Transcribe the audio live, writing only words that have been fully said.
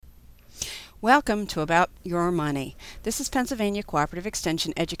Welcome to About Your Money. This is Pennsylvania Cooperative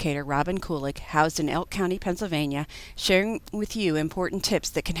Extension Educator Robin Kulik, housed in Elk County, Pennsylvania, sharing with you important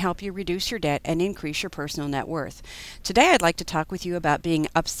tips that can help you reduce your debt and increase your personal net worth. Today I'd like to talk with you about being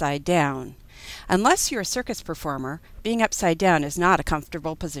upside down. Unless you're a circus performer, being upside down is not a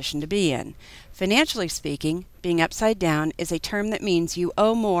comfortable position to be in. Financially speaking, being upside down is a term that means you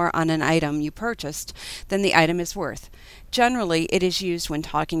owe more on an item you purchased than the item is worth. Generally, it is used when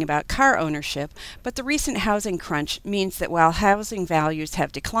talking about car ownership, but the recent housing crunch means that while housing values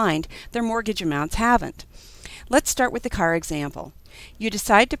have declined, their mortgage amounts haven't. Let's start with the car example. You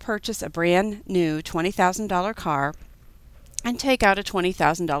decide to purchase a brand new $20,000 car and take out a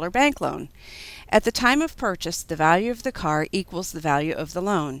 $20,000 bank loan. At the time of purchase, the value of the car equals the value of the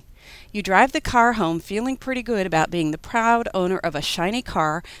loan. You drive the car home feeling pretty good about being the proud owner of a shiny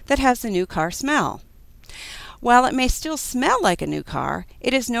car that has the new car smell. While it may still smell like a new car,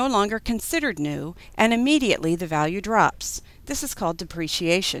 it is no longer considered new, and immediately the value drops. This is called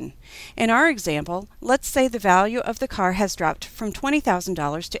depreciation. In our example, let's say the value of the car has dropped from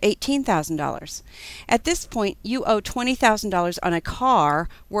 $20,000 to $18,000. At this point, you owe $20,000 on a car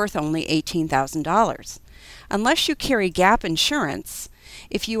worth only $18,000. Unless you carry gap insurance,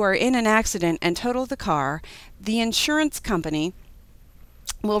 if you are in an accident and total the car, the insurance company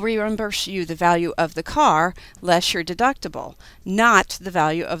will reimburse you the value of the car less your deductible, not the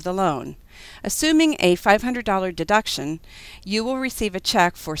value of the loan. Assuming a $500 deduction, you will receive a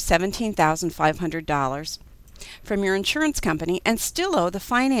check for $17,500 from your insurance company and still owe the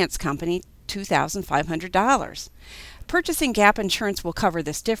finance company $2,500. Purchasing gap insurance will cover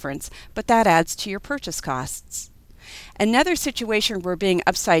this difference, but that adds to your purchase costs. Another situation where being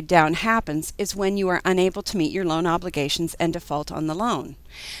upside down happens is when you are unable to meet your loan obligations and default on the loan.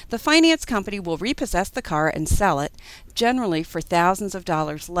 The finance company will repossess the car and sell it, generally for thousands of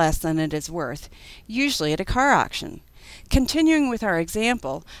dollars less than it is worth, usually at a car auction. Continuing with our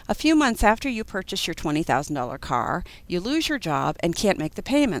example, a few months after you purchase your $20,000 car, you lose your job and can't make the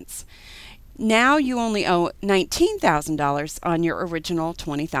payments. Now you only owe $19,000 on your original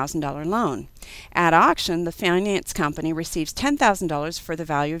 $20,000 loan. At auction, the finance company receives $10,000 for the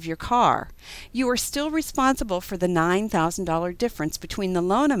value of your car. You are still responsible for the $9,000 difference between the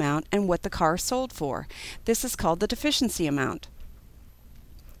loan amount and what the car sold for. This is called the deficiency amount.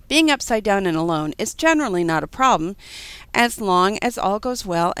 Being upside down in a loan is generally not a problem as long as all goes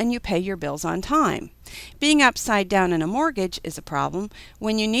well and you pay your bills on time. Being upside down in a mortgage is a problem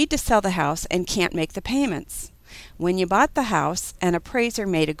when you need to sell the house and can't make the payments. When you bought the house, an appraiser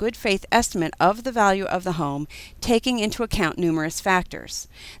made a good faith estimate of the value of the home, taking into account numerous factors.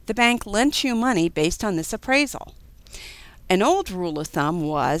 The bank lent you money based on this appraisal. An old rule of thumb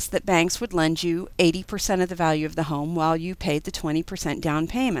was that banks would lend you 80% of the value of the home while you paid the 20% down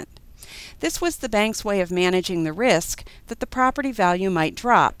payment. This was the bank's way of managing the risk that the property value might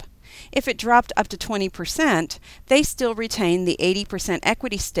drop. If it dropped up to 20%, they still retained the 80%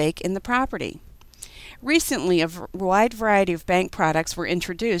 equity stake in the property. Recently, a wide variety of bank products were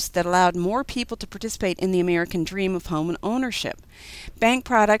introduced that allowed more people to participate in the American dream of home ownership. Bank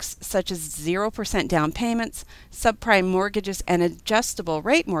products such as 0% down payments, subprime mortgages, and adjustable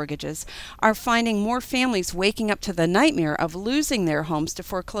rate mortgages are finding more families waking up to the nightmare of losing their homes to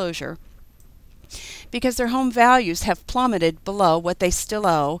foreclosure because their home values have plummeted below what they still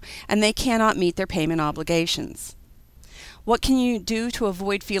owe and they cannot meet their payment obligations. What can you do to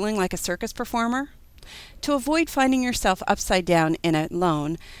avoid feeling like a circus performer? To avoid finding yourself upside down in a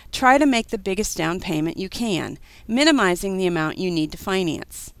loan, try to make the biggest down payment you can, minimizing the amount you need to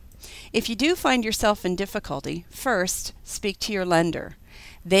finance. If you do find yourself in difficulty, first speak to your lender.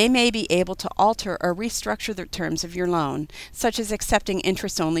 They may be able to alter or restructure the terms of your loan, such as accepting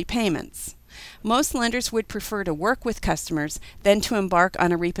interest-only payments. Most lenders would prefer to work with customers than to embark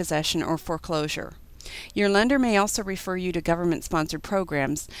on a repossession or foreclosure. Your lender may also refer you to government-sponsored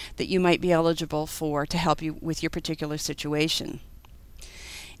programs that you might be eligible for to help you with your particular situation.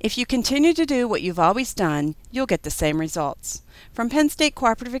 If you continue to do what you've always done, you'll get the same results. From Penn State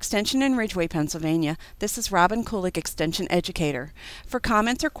Cooperative Extension in Ridgeway, Pennsylvania, this is Robin Kulik, Extension Educator. For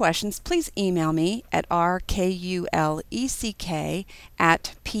comments or questions, please email me at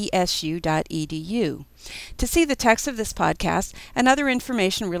rkulek@psu.edu. To see the text of this podcast and other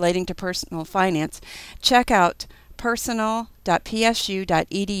information relating to personal finance, check out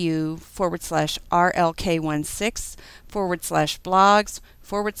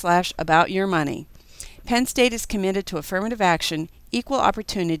personal.psu.edu/RLK16/blogs/about your money. Penn State is committed to affirmative action, equal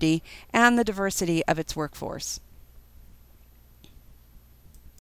opportunity, and the diversity of its workforce.